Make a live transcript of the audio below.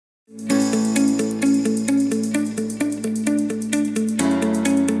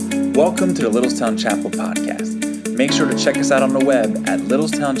Welcome to the Littlestown Chapel podcast. Make sure to check us out on the web at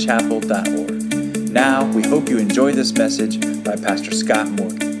littlestownchapel.org. Now, we hope you enjoy this message by Pastor Scott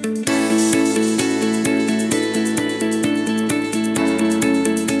Morgan.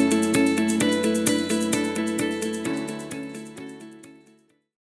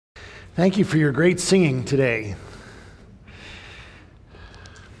 Thank you for your great singing today.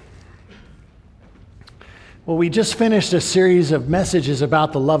 Well, we just finished a series of messages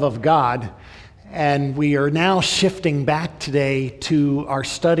about the love of God, and we are now shifting back today to our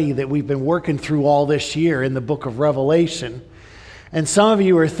study that we've been working through all this year in the book of Revelation. And some of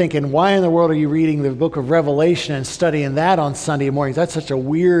you are thinking, why in the world are you reading the book of Revelation and studying that on Sunday mornings? That's such a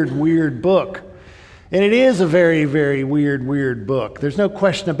weird book. And it is a very, very weird book. There's no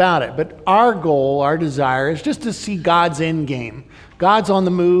question about it. But our goal, our desire, is just to see God's end game. God's on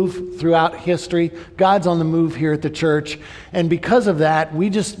the move throughout history. God's on the move here at the church. And because of that,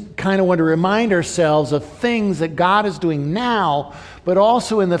 we just kind of want to remind ourselves of things that God is doing now, but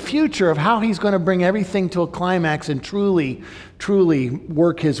also in the future of how He's going to bring everything to a climax and truly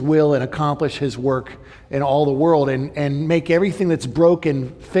work His will and accomplish His work in all the world and make everything that's broken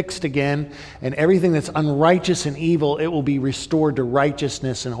fixed again, and everything that's unrighteous and evil, it will be restored to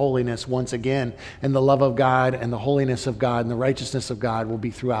righteousness and holiness once again. And the love of God and the holiness of God and the righteousness of God will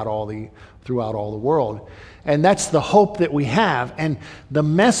be throughout all the world. And that's the hope that we have. And the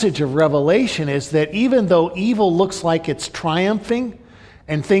message of Revelation is that even though evil looks like it's triumphing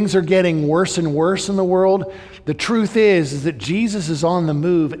and things are getting worse and worse in the world, the truth is that Jesus is on the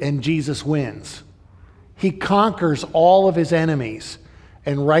move and Jesus wins. He conquers all of His enemies,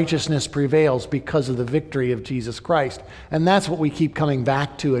 and righteousness prevails because of the victory of Jesus Christ. And that's what we keep coming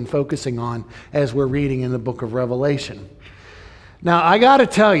back to and focusing on as we're reading in the book of Revelation. Now, I got to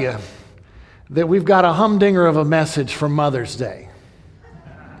tell you that we've got a humdinger of a message for Mother's Day.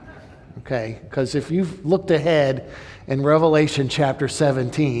 Okay, because if you've looked ahead in Revelation chapter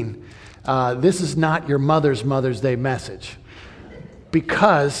 17, this is not your Mother's Day message.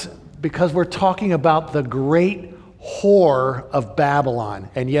 Because we're talking about the great whore of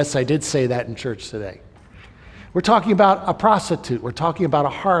Babylon. And yes, I did say that in church today. We're talking about a prostitute. We're talking about a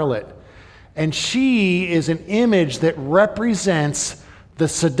harlot. And she is an image that represents the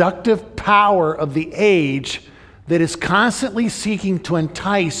seductive power of the age that is constantly seeking to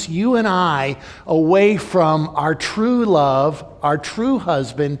entice you and I away from our true love, our true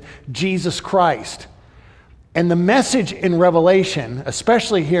husband, Jesus Christ. And the message in Revelation,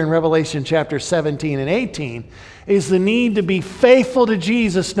 especially here in Revelation chapter 17 and 18, is the need to be faithful to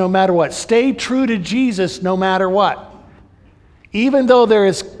Jesus no matter what. Stay true to Jesus no matter what. Even though there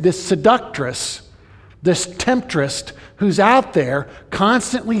is this seductress, this temptress who's out there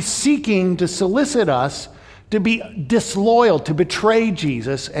constantly seeking to solicit us to be disloyal, to betray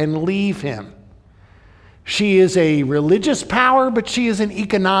Jesus and leave Him. She is a religious power, but she is an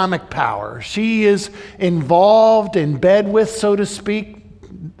economic power. She is involved in bed with, so to speak,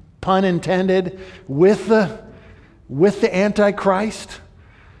 pun intended, with the Antichrist.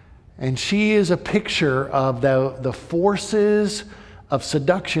 And she is a picture of the forces of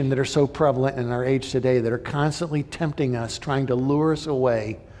seduction that are so prevalent in our age today, that are constantly tempting us, trying to lure us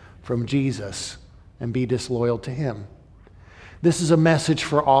away from Jesus and be disloyal to Him. This is a message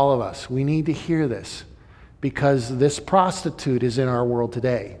for all of us. We need to hear this, because this prostitute is in our world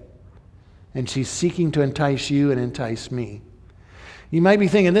today, and she's seeking to entice you and entice me. You might be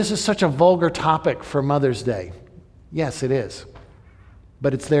thinking, this is such a vulgar topic for Mother's Day. Yes, it is.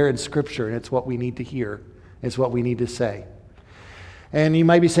 But it's there in Scripture, and it's what we need to hear. It's what we need to say. And you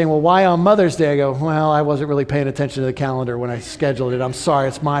might be saying, well, why on Mother's Day? I go, well, I wasn't really paying attention to the calendar when I scheduled it. I'm sorry,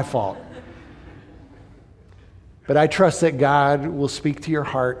 it's my fault. But I trust that God will speak to your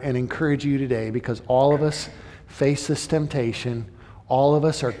heart and encourage you today, because all of us face this temptation. All of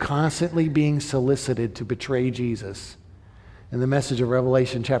us are constantly being solicited to betray Jesus. And the message of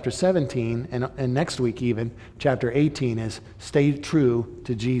Revelation chapter 17, and next week even, chapter 18, is stay true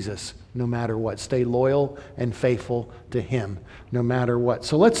to Jesus no matter what. Stay loyal and faithful to Him no matter what.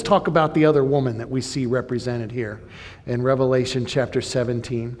 So let's talk about the other woman that we see represented here in Revelation chapter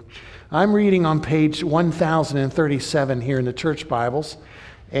 17. I'm reading on page 1037 here in the church Bibles,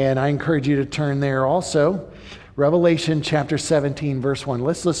 and I encourage you to turn there also. Revelation chapter 17, verse 1.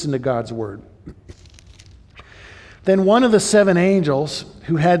 Let's listen to God's word. Then one of the seven angels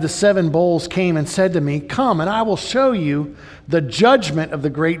who had the seven bowls came and said to me, "Come, and I will show you the judgment of the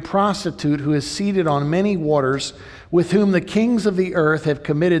great prostitute who is seated on many waters, with whom the kings of the earth have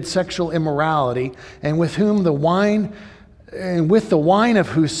committed sexual immorality, and with the wine of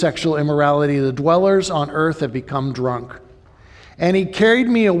whose sexual immorality the dwellers on earth have become drunk." And he carried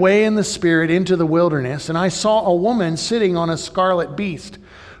me away in the Spirit into the wilderness, and I saw a woman sitting on a scarlet beast,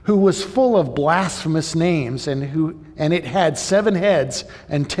 who was full of blasphemous names, and it had 7 heads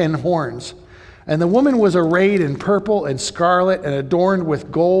and 10 horns. And the woman was arrayed in purple and scarlet, and adorned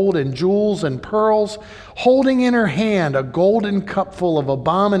with gold and jewels and pearls, holding in her hand a golden cup full of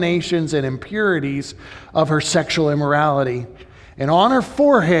abominations and impurities of her sexual immorality. And on her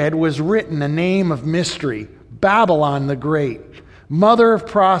forehead was written a name of mystery, Babylon the Great, mother of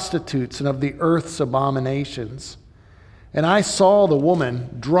prostitutes and of the earth's abominations. And I saw the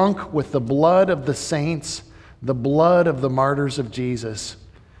woman drunk with the blood of the saints, the blood of the martyrs of Jesus.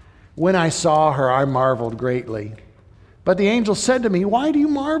 When I saw her, I marveled greatly. But the angel said to me, "Why do you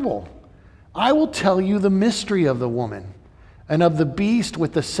marvel? I will tell you the mystery of the woman and of the beast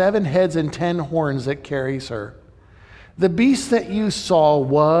with the 7 heads and 10 horns that carries her. The beast that you saw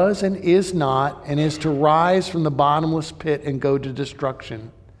was and is not, and is to rise from the bottomless pit and go to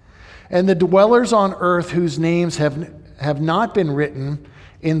destruction. And the dwellers on earth whose names have not been written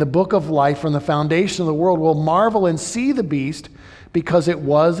in the book of life from the foundation of the world will marvel and see the beast, because it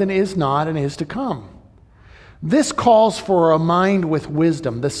was and is not and is to come. This calls for a mind with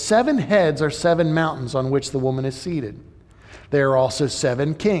wisdom. The 7 heads are 7 mountains on which the woman is seated. There are also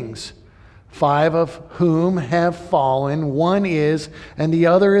 7 kings, 5 of whom have fallen. 1 is, and the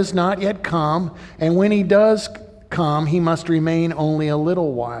other is not yet come. And when he does come, he must remain only a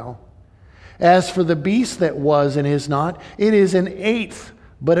little while. As for the beast that was and is not, it is an 8th,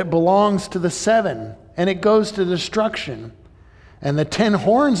 but it belongs to the 7, and it goes to destruction. And the 10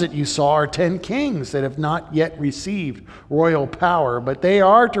 horns that you saw are 10 kings that have not yet received royal power, but they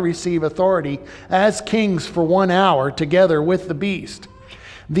are to receive authority as kings for 1 hour together with the beast.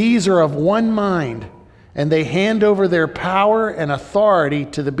 These are of one mind, and they hand over their power and authority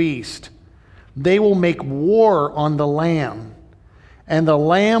to the beast. They will make war on the Lamb, and the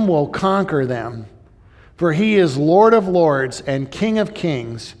Lamb will conquer them. For he is Lord of lords and King of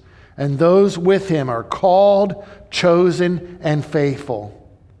kings, and those with him are called, chosen, and faithful.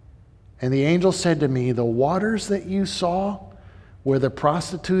 And the angel said to me, the waters that you saw, where the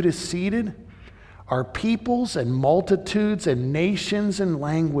prostitute is seated, are peoples and multitudes and nations and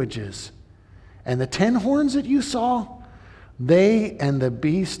languages. And the 10 horns that you saw, they and the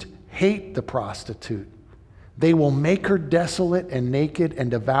beast hate the prostitute. They will make her desolate and naked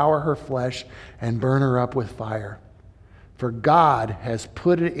and devour her flesh and burn her up with fire. For God has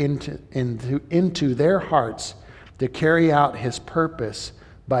put it into their hearts to carry out his purpose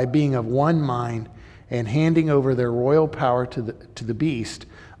by being of one mind and handing over their royal power to the beast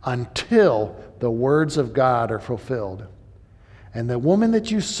until the words of God are fulfilled. And the woman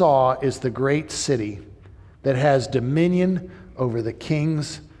that you saw is the great city that has dominion over the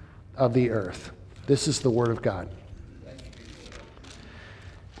kings of the earth. This is the word of God.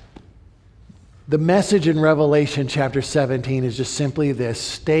 The message in Revelation chapter 17 is just simply this: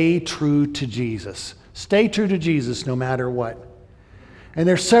 stay true to Jesus. Stay true to Jesus no matter what. And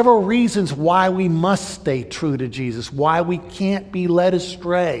there's several reasons why we must stay true to Jesus, why we can't be led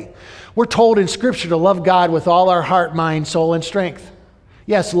astray. We're told in Scripture to love God with all our heart, mind, soul, and strength.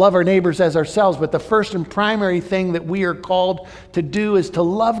 Yes, love our neighbors as ourselves, but the first and primary thing that we are called to do is to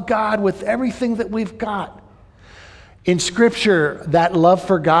love God with everything that we've got. In Scripture, that love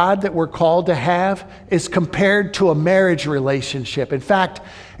for God that we're called to have is compared to a marriage relationship. In fact,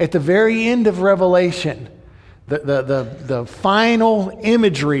 at the very end of Revelation, the final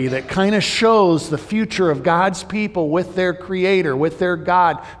imagery that kind of shows the future of God's people with their Creator, with their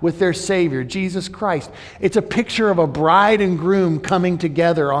God, with their Savior, Jesus Christ. It's a picture of a bride and groom coming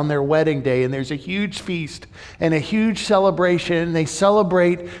together on their wedding day, and there's a huge feast and a huge celebration, and they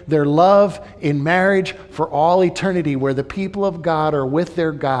celebrate their love in marriage for all eternity, where the people of God are with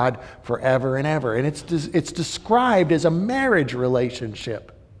their God forever and ever. And it's described as a marriage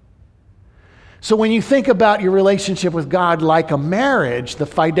relationship. So when you think about your relationship with God like a marriage, the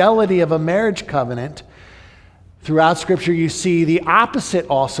fidelity of a marriage covenant, throughout Scripture you see the opposite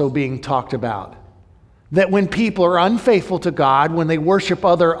also being talked about. That when people are unfaithful to God, when they worship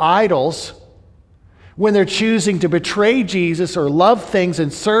other idols, when they're choosing to betray Jesus or love things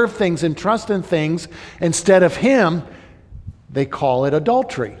and serve things and trust in things instead of Him, they call it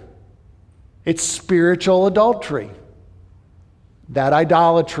adultery. It's spiritual adultery. That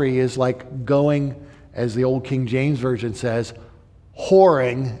idolatry is like going, as the old King James Version says,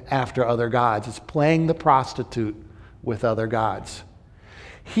 whoring after other gods. It's playing the prostitute with other gods.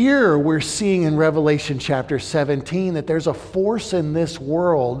 Here we're seeing in Revelation chapter 17 that there's a force in this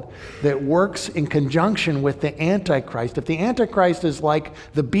world that works in conjunction with the Antichrist. If the Antichrist is like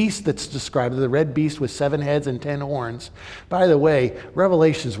the beast that's described, the red beast with 7 heads and 10 horns. By the way,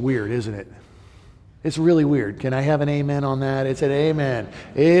 Revelation's weird, isn't it? It's really weird. Can I have an amen on that? It's an amen.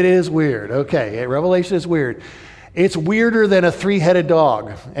 It is weird. Okay, Revelation is weird. It's weirder than a 3-headed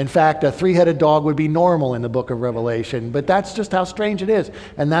dog. In fact, a 3-headed dog would be normal in the book of Revelation, but that's just how strange it is.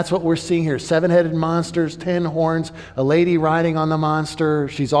 And that's what we're seeing here. 7-headed monsters, 10 horns, a lady riding on the monster.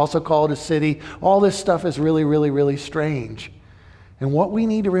 She's also called a city. All this stuff is really, really, really strange. And what we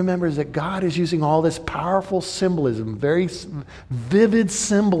need to remember is that God is using all this powerful symbolism, very vivid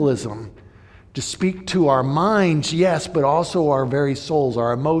symbolism, to speak to our minds, yes, but also our very souls,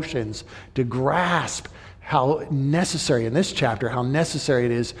 our emotions, to grasp how necessary, in this chapter, how necessary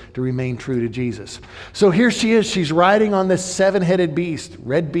it is to remain true to Jesus. So here she is. She's riding on this 7-headed beast,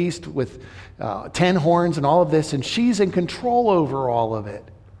 red beast with 10 horns and all of this, and she's in control over all of it.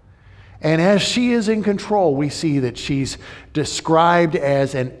 And as she is in control, we see that she's described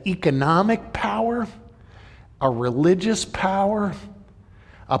as an economic power, a religious power,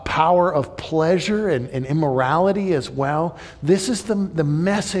 a power of pleasure and immorality as well. This is the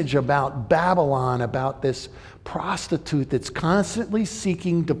message about Babylon, about this prostitute that's constantly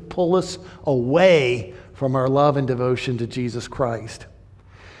seeking to pull us away from our love and devotion to Jesus Christ.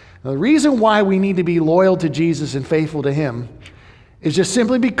 Now, the reason why we need to be loyal to Jesus and faithful to Him is just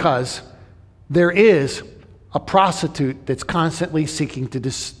simply because there is a prostitute that's constantly seeking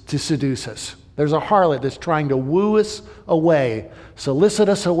to seduce us. There's a harlot that's trying to woo us away, solicit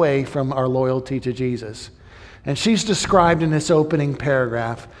us away from our loyalty to Jesus. And she's described in this opening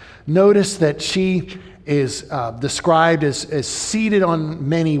paragraph. Notice that she is described as seated on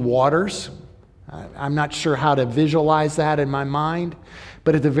many waters. I'm not sure how to visualize that in my mind,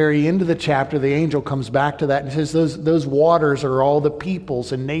 but at the very end of the chapter, the angel comes back to that and says those waters are all the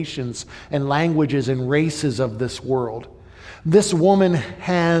peoples and nations and languages and races of this world. This woman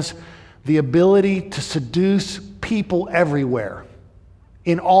has the ability to seduce people everywhere,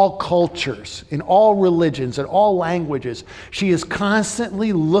 in all cultures, in all religions, in all languages. She is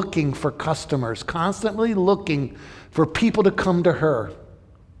constantly looking for customers, constantly looking for people to come to her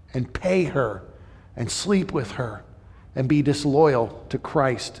and pay her and sleep with her and be disloyal to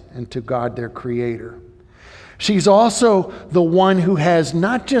Christ and to God, their Creator. She's also the one who has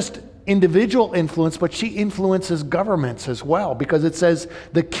not just individual influence, but she influences governments as well, because it says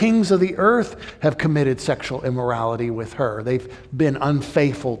the kings of the earth have committed sexual immorality with her. They've been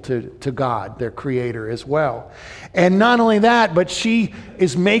unfaithful to God, their Creator, as well. And not only that, but she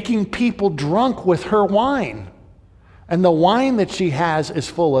is making people drunk with her wine. And the wine that she has is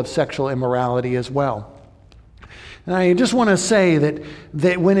full of sexual immorality as well. And I just want to say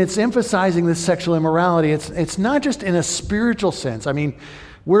that when it's emphasizing this sexual immorality, it's not just in a spiritual sense. I mean,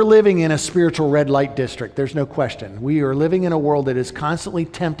 we're living in a spiritual red light district. There's no question. We are living in a world that is constantly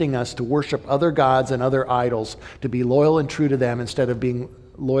tempting us to worship other gods and other idols, to be loyal and true to them instead of being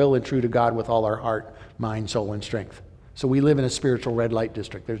loyal and true to God with all our heart, mind, soul, and strength. So we live in a spiritual red light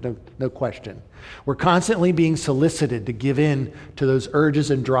district. There's no question. We're constantly being solicited to give in to those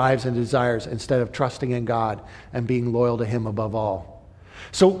urges and drives and desires instead of trusting in God and being loyal to Him above all.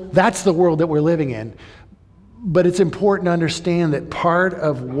 So that's the world that we're living in. But it's important to understand that part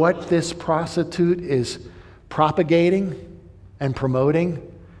of what this prostitute is propagating and promoting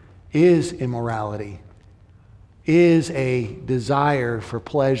is immorality, is a desire for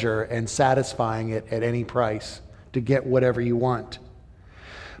pleasure and satisfying it at any price to get whatever you want.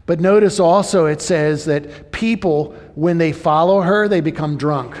 But notice also it says that people, when they follow her, they become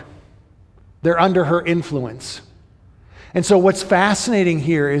drunk. They're under her influence. And so what's fascinating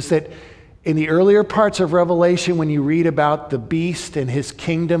here is that in the earlier parts of Revelation, when you read about the beast and his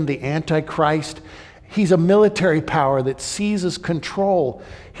kingdom, the Antichrist, he's a military power that seizes control.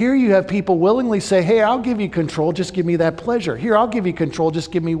 Here you have people willingly say, hey, I'll give you control, just give me that pleasure. Here, I'll give you control,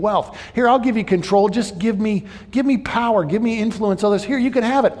 just give me wealth. Here, I'll give you control, just give me power, give me influence others. Here, you can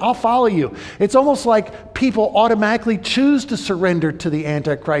have it, I'll follow you. It's almost like people automatically choose to surrender to the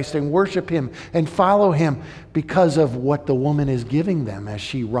Antichrist and worship him and follow him because of what the woman is giving them as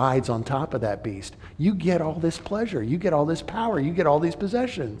she rides on top of that beast. You get all this pleasure, you get all this power, you get all these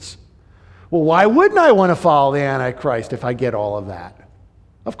possessions. Well, why wouldn't I want to follow the Antichrist if I get all of that?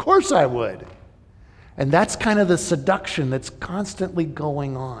 Of course I would. And that's kind of the seduction that's constantly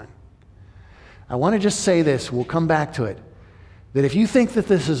going on. I want to just say this, we'll come back to it, that if you think that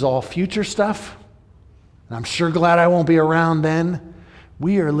this is all future stuff, and I'm sure glad I won't be around then,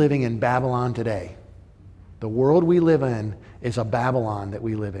 we are living in Babylon today. The world we live in is a Babylon that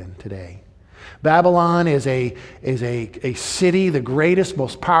we live in today. Babylon is a city, the greatest,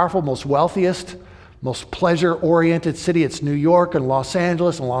 most powerful, most wealthiest, most pleasure-oriented city. It's New York and Los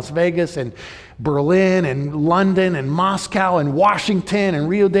Angeles and Las Vegas and Berlin and London and Moscow and Washington and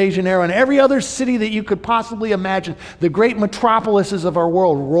Rio de Janeiro and every other city that you could possibly imagine. The great metropolises of our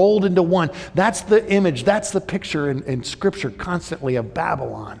world rolled into one. That's the image, that's the picture in Scripture constantly of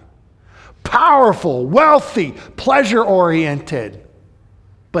Babylon. Powerful, wealthy, pleasure-oriented,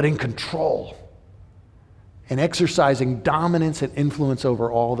 but in control and exercising dominance and influence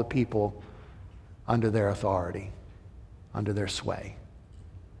over all the people under their authority, under their sway.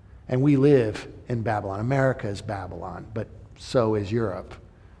 And we live in Babylon. America is Babylon, but so is Europe,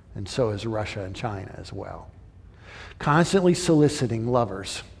 and so is Russia and China as well. Constantly soliciting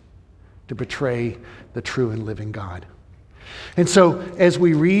lovers to betray the true and living God. And so, as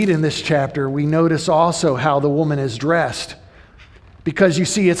we read in this chapter, we notice also how the woman is dressed. Because you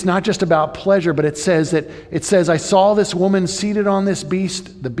see, it's not just about pleasure, but it says, I saw this woman seated on this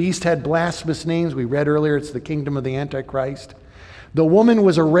beast. The beast had blasphemous names. We read earlier, it's the kingdom of the Antichrist. The woman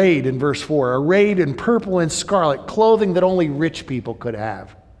was arrayed, in verse 4, arrayed in purple and scarlet, clothing that only rich people could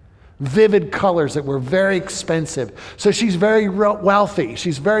have. Vivid colors that were very expensive. So she's very wealthy.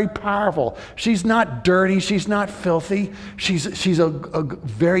 She's very powerful. She's not dirty. She's not filthy. She's a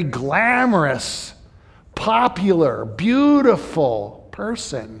very glamorous, popular, beautiful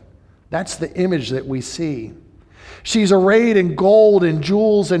person. That's the image that we see. She's arrayed in gold and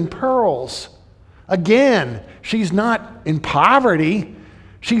jewels and pearls. Again, she's not in poverty.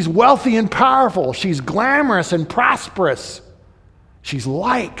 She's wealthy and powerful. She's glamorous and prosperous. She's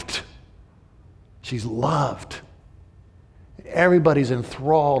liked. She's loved. Everybody's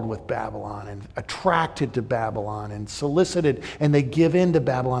enthralled with Babylon and attracted to Babylon and solicited, and they give in to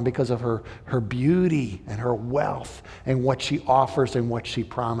Babylon because of her beauty and her wealth and what she offers and what she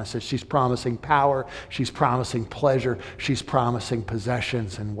promises. She's promising power. She's promising pleasure. She's promising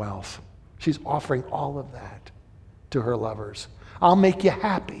possessions and wealth. She's offering all of that to her lovers. I'll make you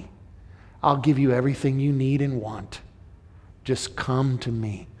happy. I'll give you everything you need and want. Just come to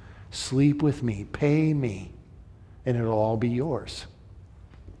me. Sleep with me. Pay me. And it'll all be yours.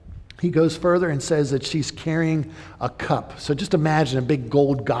 He goes further and says that she's carrying a cup. So just imagine a big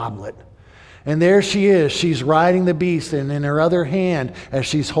gold goblet. And there she is. She's riding the beast, and in her other hand, as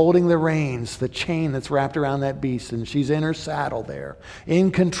she's holding the reins, the chain that's wrapped around that beast, and she's in her saddle there, in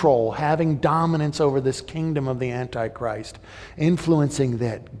control, having dominance over this kingdom of the Antichrist, influencing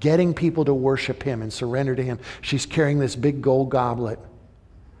that, getting people to worship him and surrender to him. She's carrying this big gold goblet.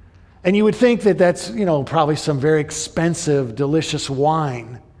 And you would think that that's, probably some very expensive, delicious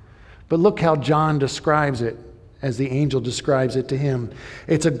wine. But look how John describes it, as the angel describes it to him.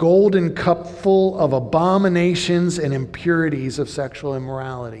 It's a golden cup full of abominations and impurities of sexual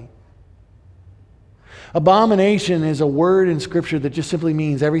immorality. Abomination is a word in Scripture that just simply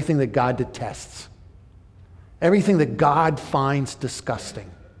means everything that God detests. Everything that God finds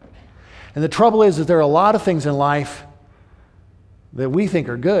disgusting. And the trouble is that there are a lot of things in life that we think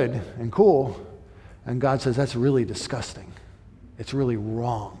are good and cool, and God says that's really disgusting. It's really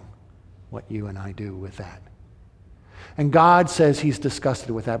wrong what you and I do with that. And God says he's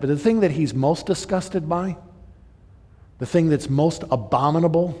disgusted with that. But the thing that he's most disgusted by, the thing that's most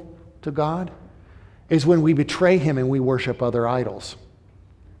abominable to God, is when we betray him and we worship other idols.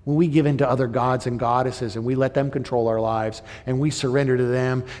 When we give in to other gods and goddesses and we let them control our lives and we surrender to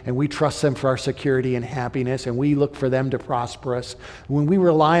them and we trust them for our security and happiness and we look for them to prosper us. When we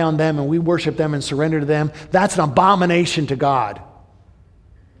rely on them and we worship them and surrender to them, that's an abomination to God.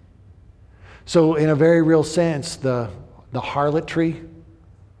 So in a very real sense, the harlotry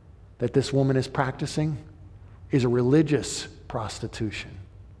that this woman is practicing is a religious prostitution,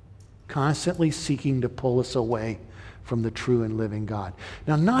 constantly seeking to pull us away from the true and living God.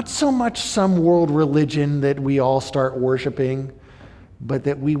 Now, not so much some world religion that we all start worshiping, but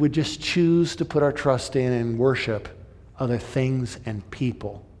that we would just choose to put our trust in and worship other things and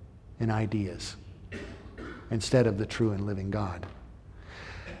people and ideas instead of the true and living God.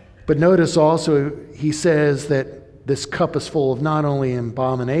 But notice also, he says that this cup is full of not only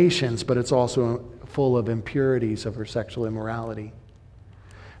abominations, but it's also full of impurities of her sexual immorality.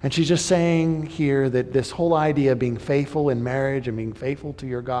 And she's just saying here that this whole idea of being faithful in marriage and being faithful to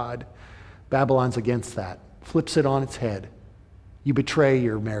your God, Babylon's against that, flips it on its head. You betray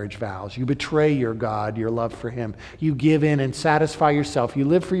your marriage vows. You betray your God, your love for him. You give in and satisfy yourself. You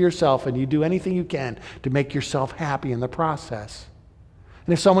live for yourself and you do anything you can to make yourself happy in the process.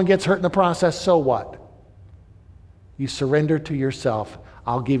 And if someone gets hurt in the process, so what? You surrender to yourself.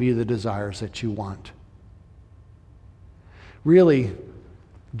 I'll give you the desires that you want. Really,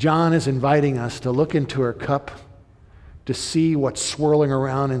 John is inviting us to look into her cup, to see what's swirling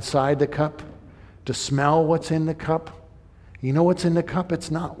around inside the cup, to smell what's in the cup. You know what's in the cup?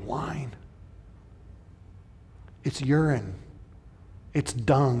 It's not wine. It's urine. It's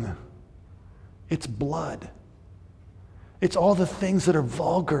dung. It's blood. It's all the things that are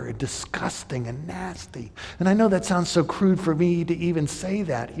vulgar and disgusting and nasty. And I know that sounds so crude for me to even say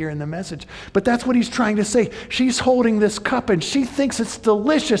that here in the message, but that's what he's trying to say. She's holding this cup and she thinks it's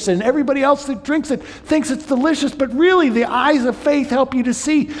delicious, and everybody else that drinks it thinks it's delicious, but really the eyes of faith help you to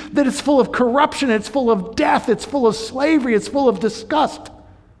see that it's full of corruption, it's full of death, it's full of slavery, it's full of disgust.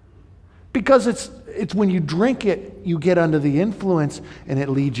 Because it's when you drink it, you get under the influence and it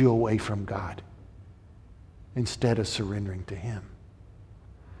leads you away from God instead of surrendering to Him.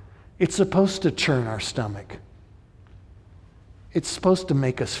 It's supposed to churn our stomach. It's supposed to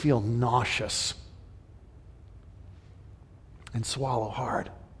make us feel nauseous and swallow hard,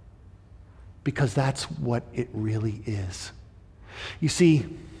 because that's what it really is. You see,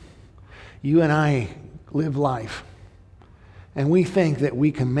 you and I live life, and we think that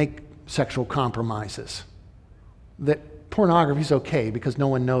we can make sexual compromises, that pornography is okay because no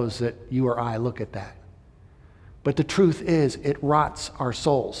one knows that you or I look at that. But the truth is, it rots our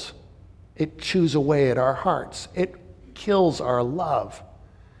souls. It chews away at our hearts. It kills our love.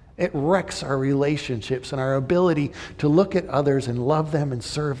 It wrecks our relationships and our ability to look at others and love them and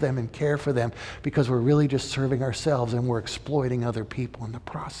serve them and care for them, because we're really just serving ourselves and we're exploiting other people in the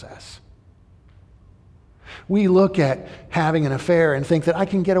process. We look at having an affair and think that I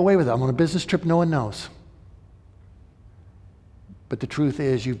can get away with it. I'm on a business trip, no one knows. But the truth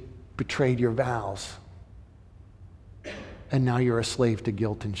is, you've betrayed your vows. And now you're a slave to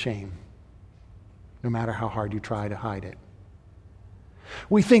guilt and shame, no matter how hard you try to hide it.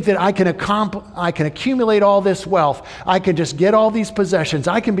 We think that I can accumulate all this wealth. I can just get all these possessions.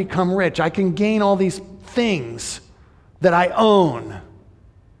 I can become rich. I can gain all these things that I own.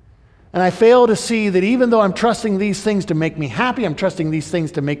 And I fail to see that even though I'm trusting these things to make me happy, I'm trusting these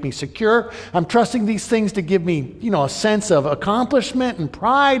things to make me secure, I'm trusting these things to give me, a sense of accomplishment and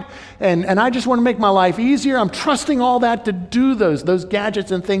pride, and I just want to make my life easier. I'm trusting all that to do those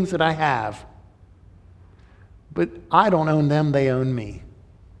gadgets and things that I have. But I don't own them, they own me.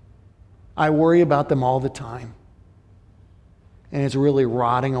 I worry about them all the time. And it's really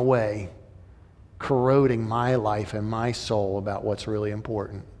rotting away, corroding my life and my soul about what's really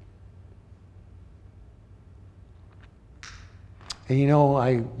important. And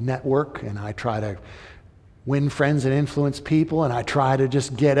I network and I try to win friends and influence people, and I try to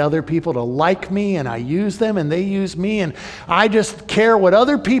just get other people to like me, and I use them and they use me, and I just care what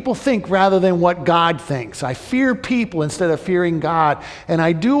other people think rather than what God thinks. I fear people instead of fearing God, and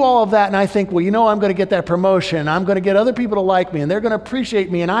I do all of that, and I think, I'm going to get that promotion, I'm going to get other people to like me, and they're going to appreciate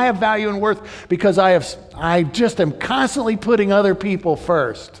me, and I have value and worth because I just am constantly putting other people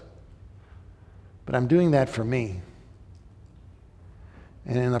first. But I'm doing that for me.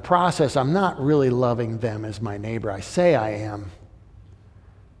 And in the process, I'm not really loving them as my neighbor. I say I am,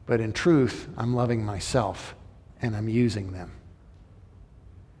 but in truth, I'm loving myself and I'm using them.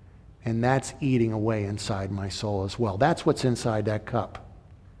 And that's eating away inside my soul as well. That's what's inside that cup.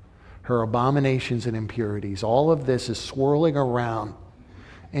 Her abominations and impurities. All of this is swirling around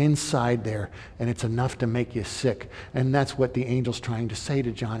inside there, and it's enough to make you sick. And that's what the angel's trying to say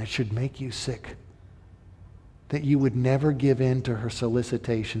to John. It should make you sick. That you would never give in to her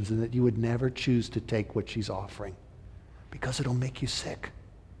solicitations, and that you would never choose to take what she's offering, because it'll make you sick.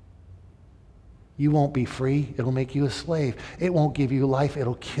 You won't be free. It'll make you a slave. It won't give you life.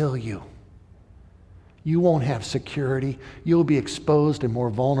 It'll kill you. You won't have security. You'll be exposed and more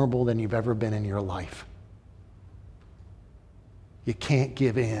vulnerable than you've ever been in your life. You can't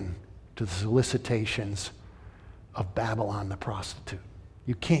give in to the solicitations of Babylon the prostitute.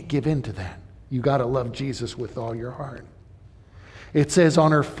 You can't give in to that. You got to love Jesus with all your heart. It says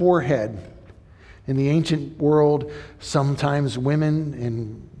on her forehead. In the ancient world, sometimes women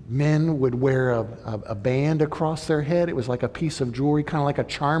and men would wear a band across their head. It was like a piece of jewelry, kind of like a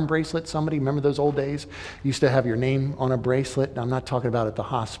charm bracelet. Somebody, remember those old days? Used to have your name on a bracelet. I'm not talking about at the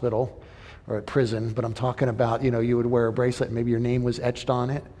hospital or at prison, but I'm talking about, you would wear a bracelet, maybe your name was etched on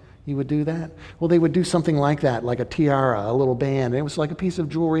it. You would do that? Well, they would do something like that, like a tiara, a little band. It was like a piece of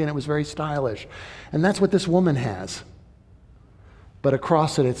jewelry, and it was very stylish. And that's what this woman has. But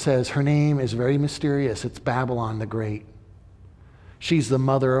across it, it says, her name is very mysterious. It's Babylon the Great. She's the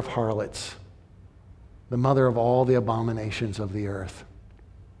mother of harlots, the mother of all the abominations of the earth.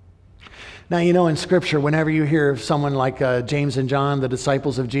 Now, in Scripture, whenever you hear of someone like James and John, the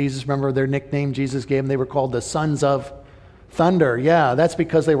disciples of Jesus, remember their nickname Jesus gave them? They were called the sons of Thunder, yeah, that's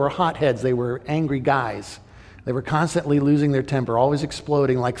because they were hotheads. They were angry guys. They were constantly losing their temper, always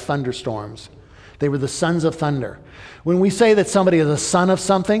exploding like thunderstorms. They were the sons of thunder. When we say that somebody is a son of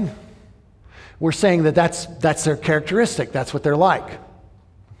something, we're saying that that's their characteristic. That's what they're like.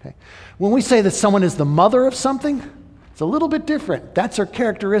 Okay? When we say that someone is the mother of something, it's a little bit different. That's her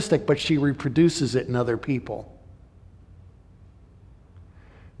characteristic, but she reproduces it in other people.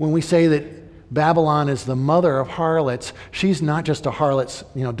 When we say that Babylon is the mother of harlots, she's not just a harlot,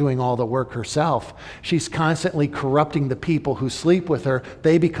 doing all the work herself. She's constantly corrupting the people who sleep with her.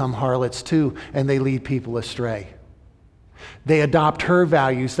 They become harlots too, and they lead people astray. They adopt her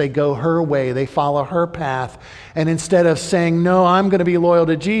values, they go her way, they follow her path. And instead of saying, no, I'm going to be loyal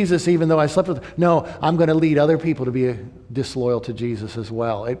to Jesus even though I slept with her, no, I'm going to lead other people to be disloyal to Jesus as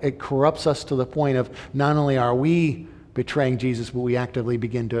well. It corrupts us to the point of not only are we betraying Jesus, but we actively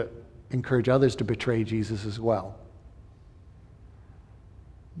begin to encourage others to betray Jesus as well.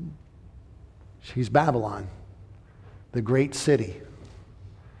 She's Babylon, the great city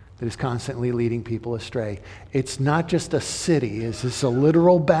that is constantly leading people astray. It's not just a city. Is this a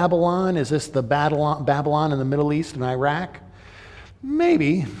literal Babylon? Is this the Babylon in the Middle East and Iraq?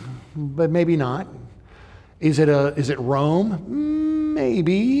 Maybe, but maybe not. Is it Rome?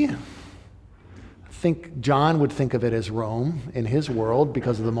 Maybe. I think John would think of it as Rome in his world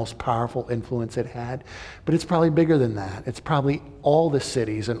because of the most powerful influence it had. But it's probably bigger than that. It's probably all the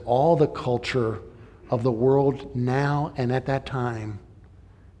cities and all the culture of the world now and at that time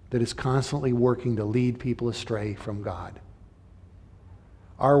that is constantly working to lead people astray from God.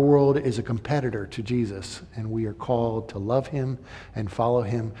 Our world is a competitor to Jesus, and we are called to love him and follow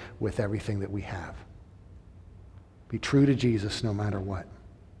him with everything that we have. Be true to Jesus no matter what,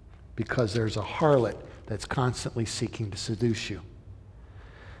 because there's a harlot that's constantly seeking to seduce you.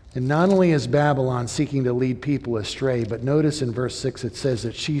 And not only is Babylon seeking to lead people astray, but notice in verse 6 it says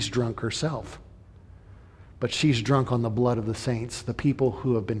that she's drunk herself. But she's drunk on the blood of the saints, the people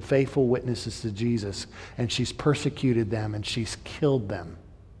who have been faithful witnesses to Jesus, and she's persecuted them and she's killed them.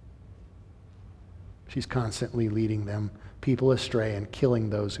 She's constantly leading them, people astray, and killing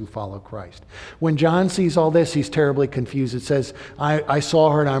those who follow Christ. When John sees all this, he's terribly confused. It says, I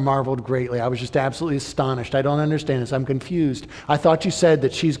saw her and I marveled greatly. I was just absolutely astonished. I don't understand this. I'm confused. I thought you said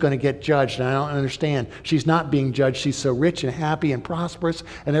that she's going to get judged, and I don't understand. She's not being judged. She's so rich and happy and prosperous,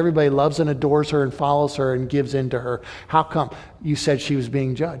 and everybody loves and adores her and follows her and gives in to her. How come you said she was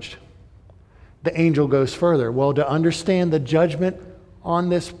being judged? The angel goes further. Well, to understand the judgment on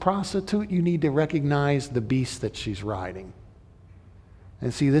this prostitute, you need to recognize the beast that she's riding.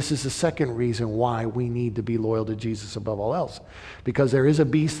 And see, this is the second reason why we need to be loyal to Jesus above all else. Because there is a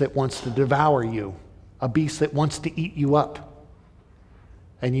beast that wants to devour you, a beast that wants to eat you up.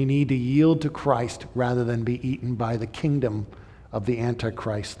 And you need to yield to Christ rather than be eaten by the kingdom of the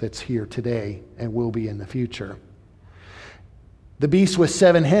Antichrist that's here today and will be in the future. The beast with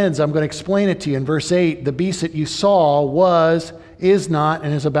 7 heads, I'm going to explain it to you in verse 8. The beast that you saw is not,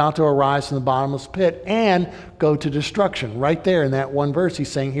 and is about to arise from the bottomless pit and go to destruction. Right there in that one verse,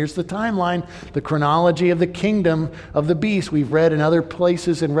 he's saying, here's the timeline, the chronology of the kingdom of the beast. We've read in other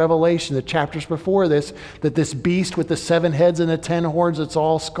places in Revelation, the chapters before this, that this beast with the 7 heads and the 10 horns, it's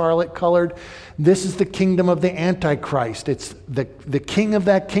all scarlet colored. This is the kingdom of the Antichrist. It's the king of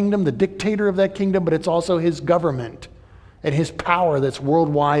that kingdom, the dictator of that kingdom, but it's also his government and his power that's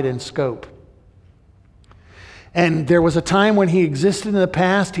worldwide in scope. And there was a time when he existed in the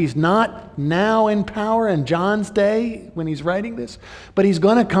past. He's not now in power in John's day when he's writing this, but he's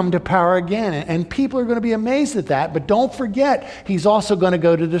going to come to power again. And people are going to be amazed at that. But don't forget, he's also going to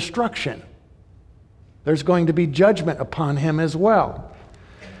go to destruction. There's going to be judgment upon him as well.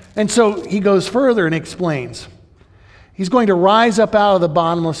 And so he goes further and explains. He's going to rise up out of the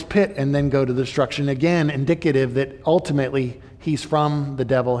bottomless pit and then go to destruction. Again, indicative that ultimately he's from the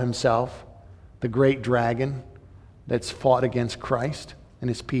devil himself, the great dragon that's fought against Christ and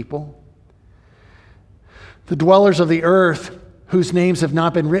his people. The dwellers of the earth, whose names have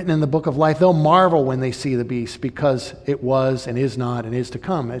not been written in the book of life, they'll marvel when they see the beast, because it was and is not and is to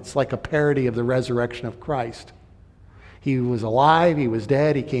come. It's like a parody of the resurrection of Christ. He was alive, he was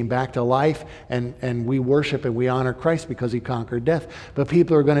dead, he came back to life, and we worship and we honor Christ because he conquered death. But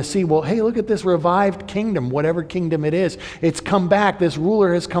people are going to see, well, hey, look at this revived kingdom, whatever kingdom it is. It's come back, this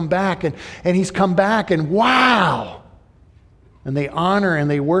ruler has come back, and he's come back, and wow! And they honor and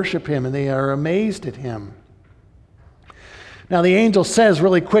they worship him, and they are amazed at him. Now the angel says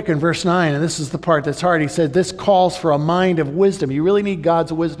really quick in verse 9, and this is the part that's hard, he said, this calls for a mind of wisdom. You really need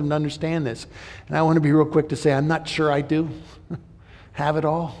God's wisdom to understand this. And I want to be real quick to say, I'm not sure I do have it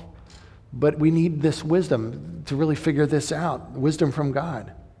all. But we need this wisdom to really figure this out, wisdom from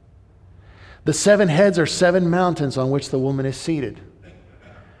God. The 7 heads are 7 mountains on which the woman is seated.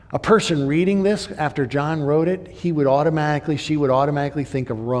 A person reading this after John wrote it, she would automatically think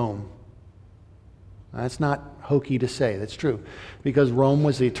of Rome. That's not hokey to say, that's true. Because Rome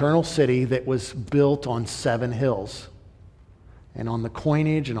was the eternal city that was built on 7 hills. And on the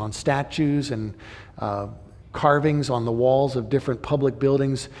coinage and on statues and carvings on the walls of different public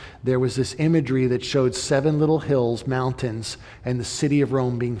buildings, there was this imagery that showed 7 little hills, mountains, and the city of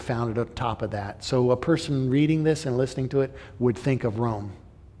Rome being founded on top of that. So a person reading this and listening to it would think of Rome.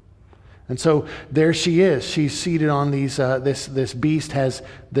 And so there she is. She's seated on these. This beast has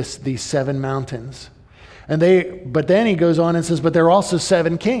these 7 mountains, but then he goes on and says, but there are also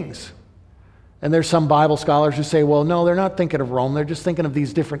 7 kings. And there's some Bible scholars who say, well, no, they're not thinking of Rome. They're just thinking of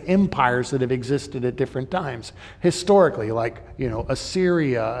these different empires that have existed at different times historically, like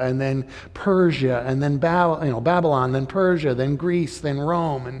Assyria, and then Persia, and then Babylon, then Persia, then Greece, then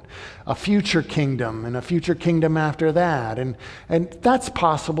Rome, and a future kingdom, and a future kingdom after that. And that's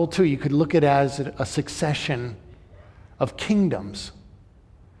possible too. You could look at it as a succession of kingdoms.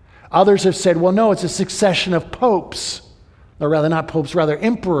 Others have said, well, no, it's a succession of popes, or rather not popes, rather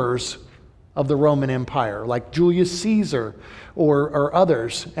emperors of the Roman Empire, like Julius Caesar or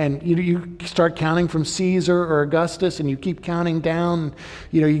others. And you start counting from Caesar or Augustus, and you keep counting down.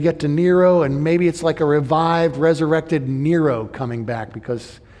 You get to Nero, and maybe it's like a revived, resurrected Nero coming back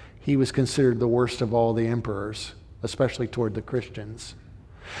because he was considered the worst of all the emperors, especially toward the Christians.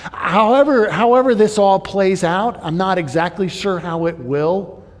 However this all plays out, I'm not exactly sure how it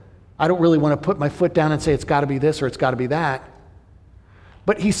will. I don't really want to put my foot down and say it's got to be this or it's got to be that.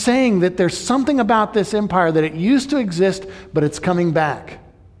 But he's saying that there's something about this empire that it used to exist, but it's coming back.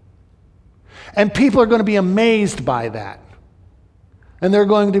 And people are going to be amazed by that. And they're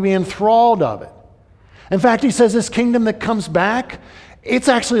going to be enthralled of it. In fact, he says this kingdom that comes back, it's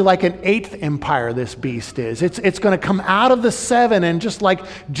actually like an 8th empire, this beast is. It's going to come out of the 7, and just like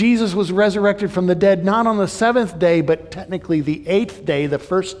Jesus was resurrected from the dead, not on the 7th day, but technically the 8th day, the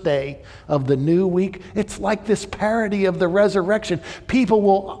first day of the new week. It's like this parody of the resurrection. People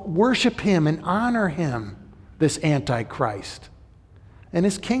will worship him and honor him, this Antichrist, and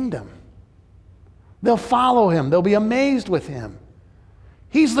his kingdom. They'll follow him. They'll be amazed with him.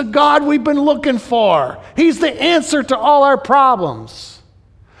 He's the God we've been looking for. He's the answer to all our problems.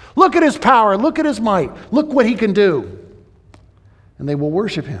 Look at his power. Look at his might. Look what he can do. And they will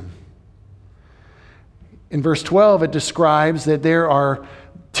worship him. In verse 12, it describes that there are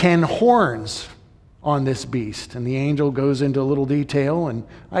 10 horns on this beast. And the angel goes into a little detail, and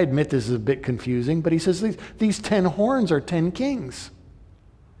I admit this is a bit confusing, but he says these 10 horns are 10 kings.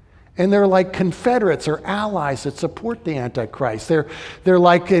 And they're like confederates or allies that support the Antichrist. They're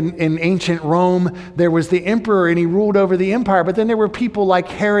like in ancient Rome, there was the emperor and he ruled over the empire. But then there were people like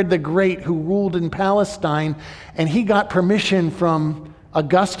Herod the Great who ruled in Palestine, and he got permission from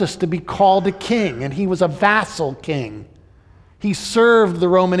Augustus to be called a king, and he was a vassal king. He served the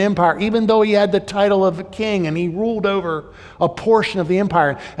Roman Empire, even though he had the title of a king, and he ruled over a portion of the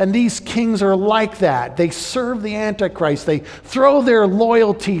empire. And these kings are like that. They serve the Antichrist. They throw their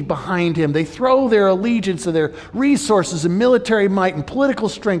loyalty behind him. They throw their allegiance and their resources and military might and political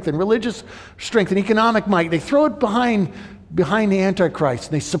strength and religious strength and economic might. They throw it behind the Antichrist.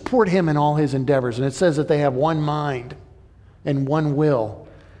 And they support him in all his endeavors. And it says that they have one mind and one will,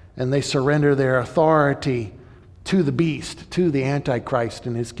 and they surrender their authority to the beast, to the Antichrist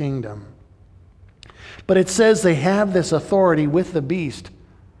and his kingdom. But it says they have this authority with the beast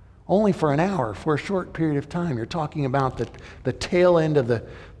only for an hour, for a short period of time. You're talking about the tail end of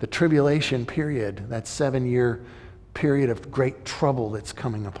the tribulation period, that 7-year period of great trouble that's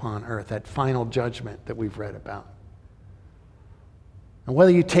coming upon earth, that final judgment that we've read about. And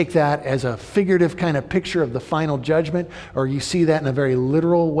whether you take that as a figurative kind of picture of the final judgment, or you see that in a very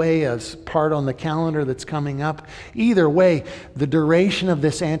literal way as part on the calendar that's coming up, either way, the duration of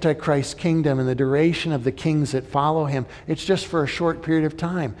this Antichrist kingdom and the duration of the kings that follow him, it's just for a short period of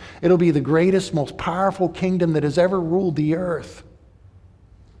time. It'll be the greatest, most powerful kingdom that has ever ruled the earth.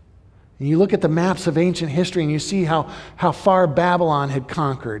 And you look at the maps of ancient history and you see how far Babylon had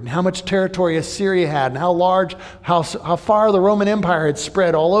conquered and how much territory Assyria had and how far the Roman Empire had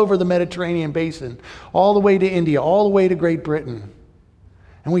spread all over the Mediterranean basin, all the way to India, all the way to Great Britain.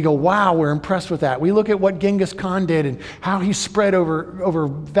 And we go, wow, we're impressed with that. We look at what Genghis Khan did and how he spread over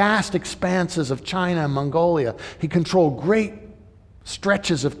vast expanses of China and Mongolia. He controlled great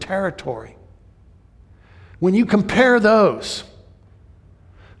stretches of territory. When you compare those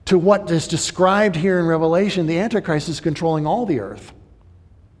to what is described here in Revelation, the Antichrist is controlling all the earth.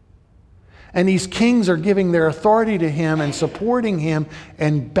 And these kings are giving their authority to him and supporting him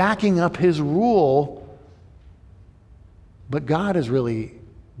and backing up his rule. But God is really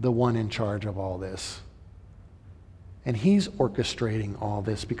the one in charge of all this. And he's orchestrating all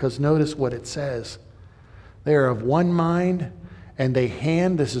this, because notice what it says. They are of one mind, and they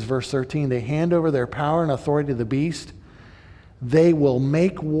hand, this is verse 13, they hand over their power and authority to the beast. They will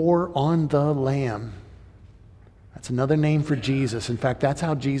make war on the Lamb. That's another name for Jesus. In fact, that's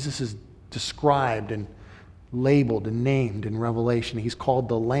how Jesus is described and labeled and named in Revelation. He's called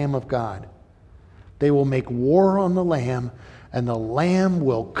the Lamb of God. They will make war on the Lamb, and the Lamb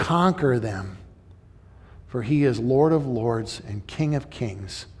will conquer them. For he is Lord of lords and King of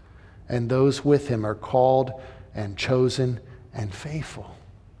kings, and those with him are called and chosen and faithful.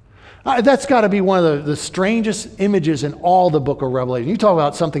 That's got to be one of the strangest images in all the book of Revelation. You talk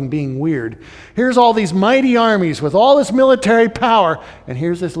about something being weird. Here's all these mighty armies with all this military power, and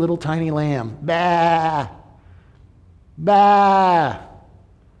here's this little tiny lamb. Bah! Bah!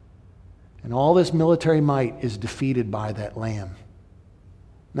 And all this military might is defeated by that lamb.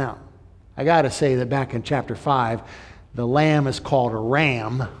 Now, I got to say that back in chapter 5, the lamb is called a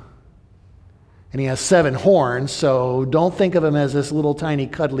ram, and he has 7 horns, so don't think of him as this little tiny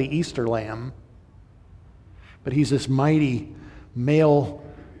cuddly Easter lamb. But he's this mighty male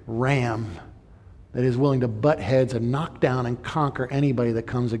ram that is willing to butt heads and knock down and conquer anybody that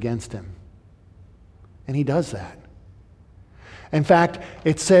comes against him. And he does that. In fact,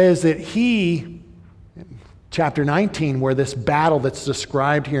 it says that he, chapter 19, where this battle that's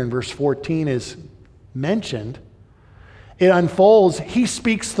described here in verse 14 is mentioned, it unfolds, he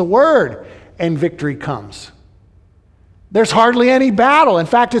speaks the word, and victory comes. There's hardly any battle. In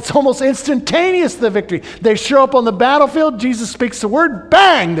fact, it's almost instantaneous, the victory. They show up on the battlefield, Jesus speaks the word,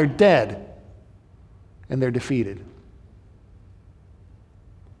 bang, they're dead. And they're defeated.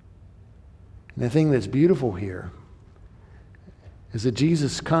 And the thing that's beautiful here is that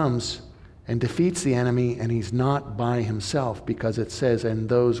Jesus comes and defeats the enemy, and he's not by himself, because it says, and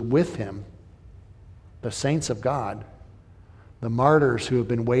those with him, the saints of God, the martyrs who have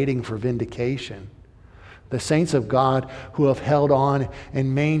been waiting for vindication, the saints of God who have held on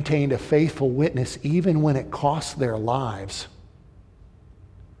and maintained a faithful witness even when it costs their lives.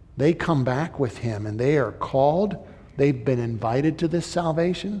 They come back with him, and they are called. They've been invited to this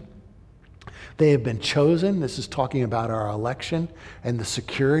salvation. They have been chosen. This is talking about our election and the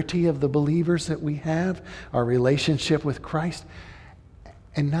security of the believers that we have, our relationship with Christ.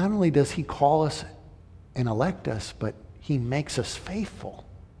 And not only does he call us and elect us, but he makes us faithful.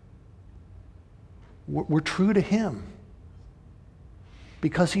 We're true to him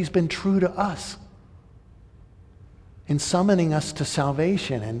because he's been true to us in summoning us to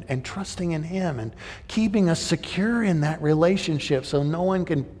salvation and trusting in him and keeping us secure in that relationship so no one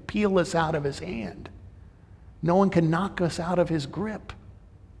can peel us out of his hand. No one can knock us out of his grip.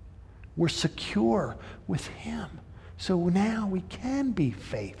 We're secure with him. So now we can be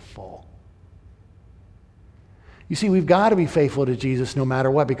faithful. You see, we've got to be faithful to Jesus no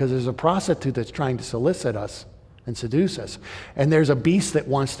matter what, because there's a prostitute that's trying to solicit us and seduce us. And there's a beast that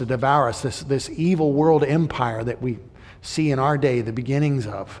wants to devour us, this evil world empire that we see in our day the beginnings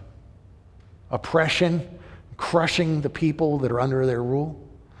of. Oppression, crushing the people that are under their rule.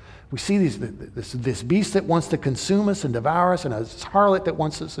 We see this beast that wants to consume us and devour us, and a harlot that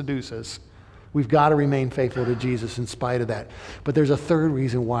wants to seduce us. We've got to remain faithful to Jesus in spite of that. But there's a third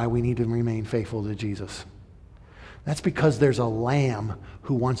reason why we need to remain faithful to Jesus. That's because there's a lamb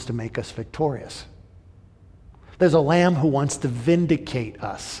who wants to make us victorious. There's a lamb who wants to vindicate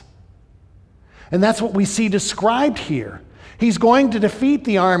us. And that's what we see described here. He's going to defeat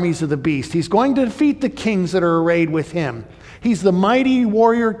the armies of the beast. He's going to defeat the kings that are arrayed with him. He's the mighty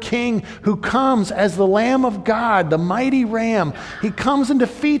warrior king who comes as the Lamb of God, the mighty ram. He comes and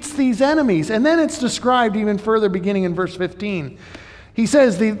defeats these enemies. And then it's described even further beginning in verse 15. He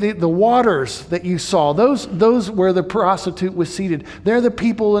says the waters that you saw, those where the prostitute was seated, they're the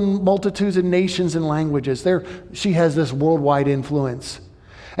people in multitudes and nations and languages. She has this worldwide influence.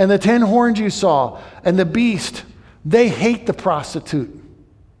 And the 10 horns you saw and the beast, they hate the prostitute.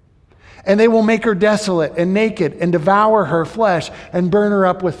 And they will make her desolate and naked and devour her flesh and burn her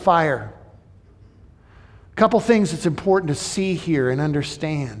up with fire. A couple things that's important to see here and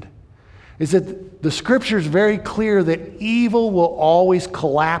understand is that the scripture is very clear that evil will always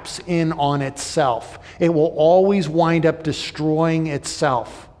collapse in on itself. It will always wind up destroying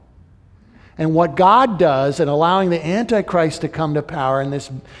itself. And what God does in allowing the Antichrist to come to power and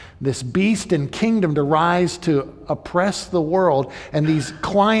this beast and kingdom to rise to oppress the world, and these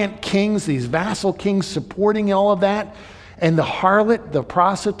client kings, these vassal kings supporting all of that, And the harlot, the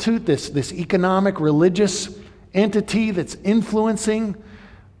prostitute, this economic, religious entity that's influencing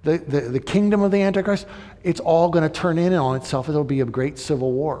the kingdom of the Antichrist, it's all going to turn in on itself. It'll be a great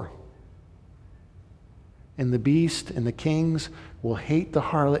civil war. And the beast and the kings will hate the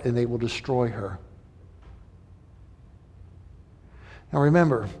harlot and they will destroy her. Now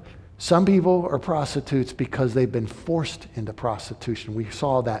remember, some people are prostitutes because they've been forced into prostitution. We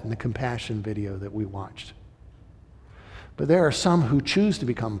saw that in the compassion video that we watched. But there are some who choose to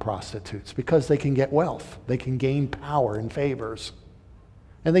become prostitutes because they can get wealth. They can gain power and favors.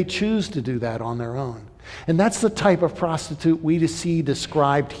 And they choose to do that on their own. And that's the type of prostitute we see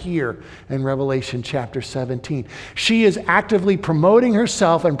described here in Revelation chapter 17. She is actively promoting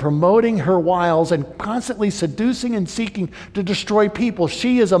herself and promoting her wiles and constantly seducing and seeking to destroy people.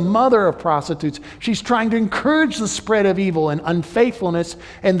 She is a mother of prostitutes. She's trying to encourage the spread of evil and unfaithfulness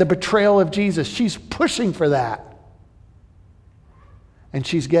and the betrayal of Jesus. She's pushing for that. And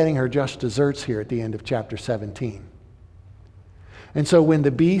she's getting her just desserts here at the end of chapter 17. And so when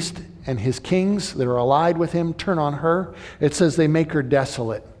the beast and his kings that are allied with him turn on her, it says they make her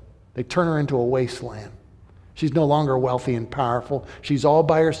desolate. They turn her into a wasteland. She's no longer wealthy and powerful. She's all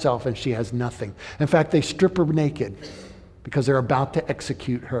by herself and she has nothing. In fact, they strip her naked because they're about to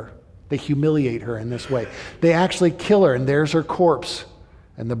execute her. They humiliate her in this way. They actually kill her, and there's her corpse.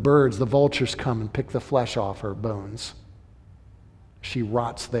 And the birds, the vultures, come and pick the flesh off her bones. She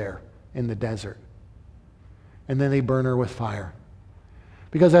rots there in the desert. And then they burn her with fire.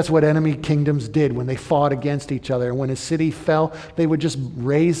 Because that's what enemy kingdoms did when they fought against each other. And when a city fell, they would just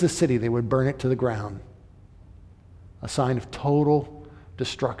raze the city. They would burn it to the ground. A sign of total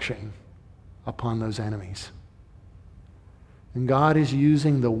destruction upon those enemies. And God is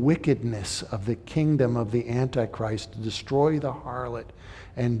using the wickedness of the kingdom of the Antichrist to destroy the harlot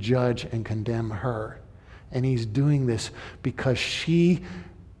and judge and condemn her. And he's doing this because she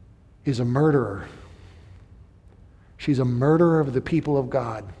is a murderer. She's a murderer of the people of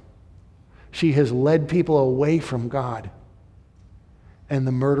God. She has led people away from God. And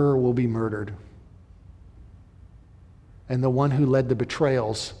the murderer will be murdered. And the one who led the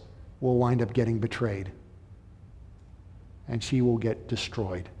betrayals will wind up getting betrayed. And she will get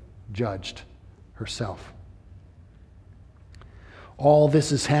destroyed, judged herself. All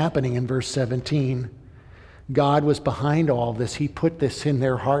this is happening in verse 17. God was behind all this. He put this in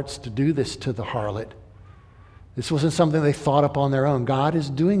their hearts to do this to the harlot. This wasn't something they thought up on their own. God is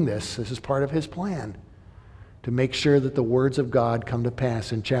doing this. This is part of his plan to make sure that the words of God come to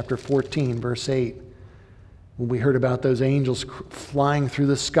pass. In chapter 14, verse 8, when we heard about those angels flying through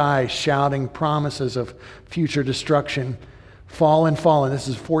the sky, shouting promises of future destruction, fallen, fallen. This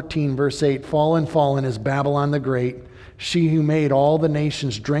is 14, verse 8. Fallen, fallen is Babylon the Great, she who made all the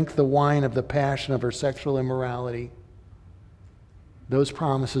nations drink the wine of the passion of her sexual immorality. Those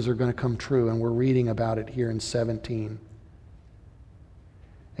promises are going to come true, and we're reading about it here in 17.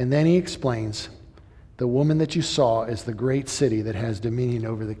 And then he explains, the woman that you saw is the great city that has dominion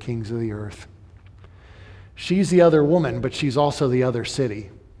over the kings of the earth. She's the other woman, but she's also the other city.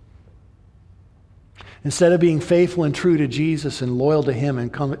 Instead of being faithful and true to Jesus and loyal to him in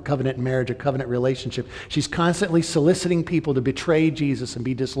covenant marriage, a covenant relationship, she's constantly soliciting people to betray Jesus and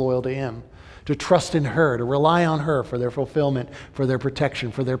be disloyal to him, to trust in her, to rely on her for their fulfillment, for their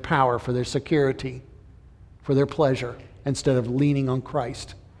protection, for their power, for their security, for their pleasure, instead of leaning on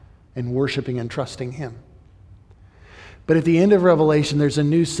Christ and worshiping and trusting him. But at the end of Revelation, there's a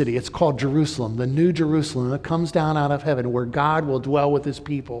new city. It's called Jerusalem, the new Jerusalem that comes down out of heaven, where God will dwell with his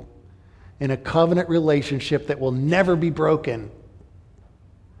people in a covenant relationship that will never be broken.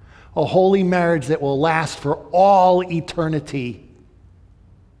 A holy marriage that will last for all eternity.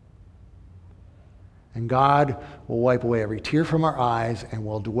 And God will wipe away every tear from our eyes and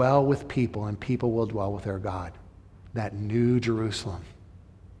will dwell with people, and people will dwell with their God. That new Jerusalem.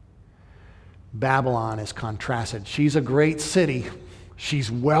 Babylon is contrasted. She's a great city.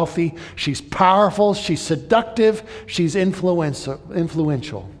 She's wealthy. She's powerful. She's seductive. She's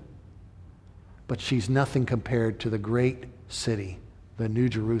influential. But she's nothing compared to the great city, the new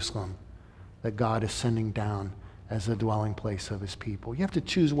Jerusalem, that God is sending down as the dwelling place of his people. You have to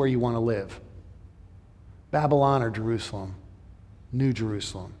choose where you want to live. Babylon or Jerusalem? New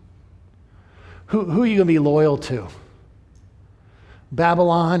Jerusalem. Who are you going to be loyal to?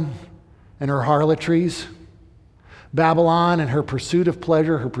 Babylon and her harlotries? Babylon and her pursuit of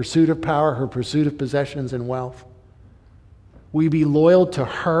pleasure, her pursuit of power, her pursuit of possessions and wealth? Will you be loyal to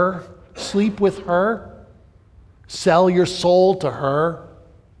her? Sleep with her? Sell your soul to her?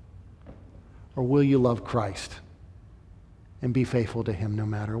 Or will you love Christ and be faithful to him no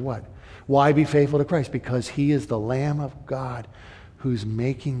matter what? Why be faithful to Christ? Because he is the Lamb of God who's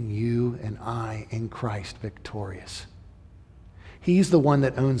making you and I in Christ victorious. He's the one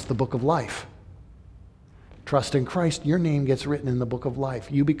that owns the book of life. Trust in Christ, your name gets written in the book of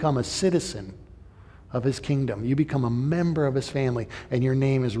life. You become a citizen of his kingdom. You become a member of his family, and your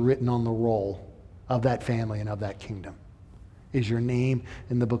name is written on the roll of that family and of that kingdom. Is your name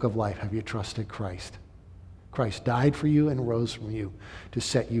in the book of life? Have you trusted Christ? Christ died for you and rose from you to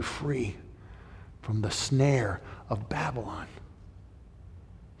set you free from the snare of Babylon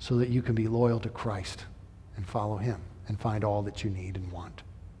so that you can be loyal to Christ and follow him and find all that you need and want.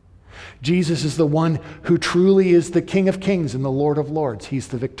 Jesus is the one who truly is the King of Kings and the Lord of Lords. He's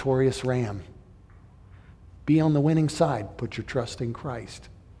the victorious Ram. Be on the winning side. Put your trust in Christ.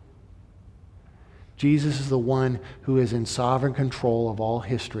 Jesus is the one who is in sovereign control of all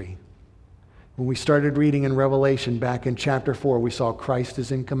history. When we started reading in Revelation back in chapter 4, we saw Christ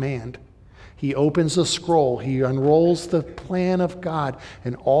is in command. He opens the scroll. He unrolls the plan of God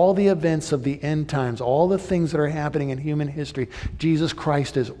and all the events of the end times, all the things that are happening in human history. Jesus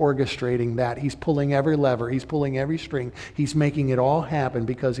Christ is orchestrating that. He's pulling every lever. He's pulling every string. He's making it all happen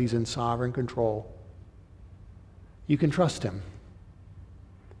because he's in sovereign control. You can trust him.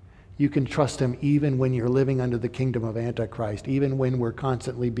 You can trust him even when you're living under the kingdom of Antichrist, even when we're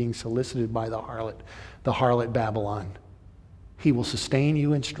constantly being solicited by the harlot Babylon. He will sustain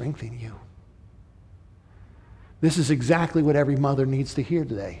you and strengthen you. This is exactly what every mother needs to hear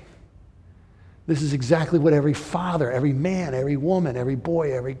today. This is exactly what every father, every man, every woman, every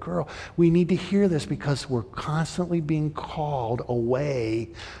boy, every girl, we need to hear this because we're constantly being called away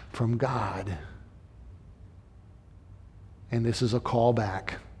from God. And this is a call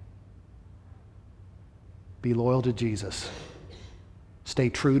back. Be loyal to Jesus. Stay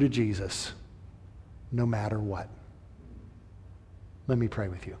true to Jesus, no matter what. Let me pray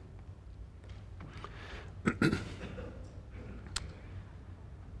with you.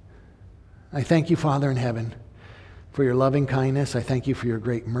 I thank you, Father in heaven, for your loving kindness. I thank you for your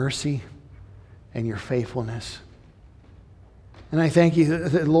great mercy and your faithfulness. And I thank you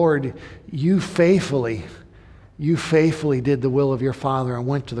that, Lord, you faithfully did the will of your Father and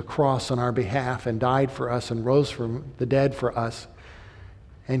went to the cross on our behalf and died for us and rose from the dead for us.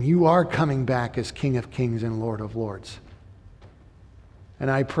 And you are coming back as King of Kings and Lord of Lords. And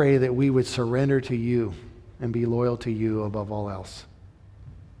I pray that we would surrender to you and be loyal to you above all else.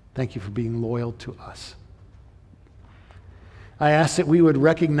 Thank you for being loyal to us. I ask that we would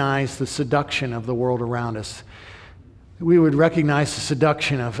recognize the seduction of the world around us. We would recognize the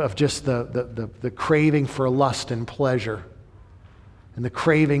seduction of just the craving for lust and pleasure and the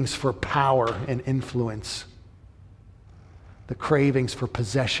cravings for power and influence, the cravings for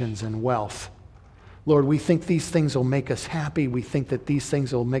possessions and wealth. Lord, we think these things will make us happy. We think that these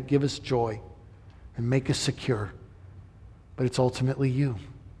things will give us joy and make us secure. But it's ultimately you.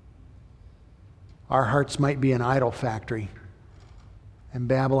 Our hearts might be an idol factory, and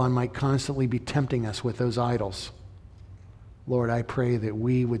Babylon might constantly be tempting us with those idols. Lord, I pray that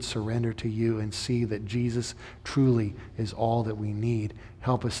we would surrender to you and see that Jesus truly is all that we need.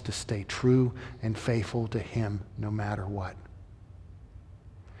 Help us to stay true and faithful to him no matter what.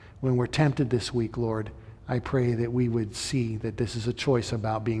 When we're tempted this week, Lord, I pray that we would see that this is a choice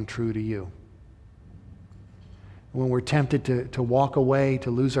about being true to you. When we're tempted to walk away,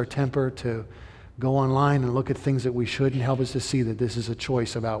 to lose our temper, to go online and look at things that we shouldn't, help us to see that this is a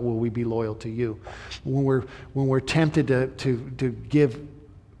choice about will we be loyal to you. When we're tempted to give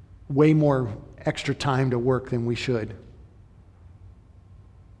way more extra time to work than we should,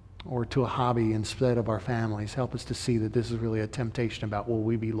 or to a hobby instead of our families, help us to see that this is really a temptation about will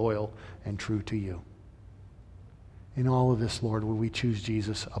we be loyal and true to you. In all of this, Lord, will we choose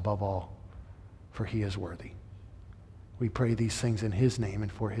Jesus above all, for he is worthy. We pray these things in his name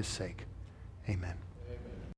and for his sake. Amen.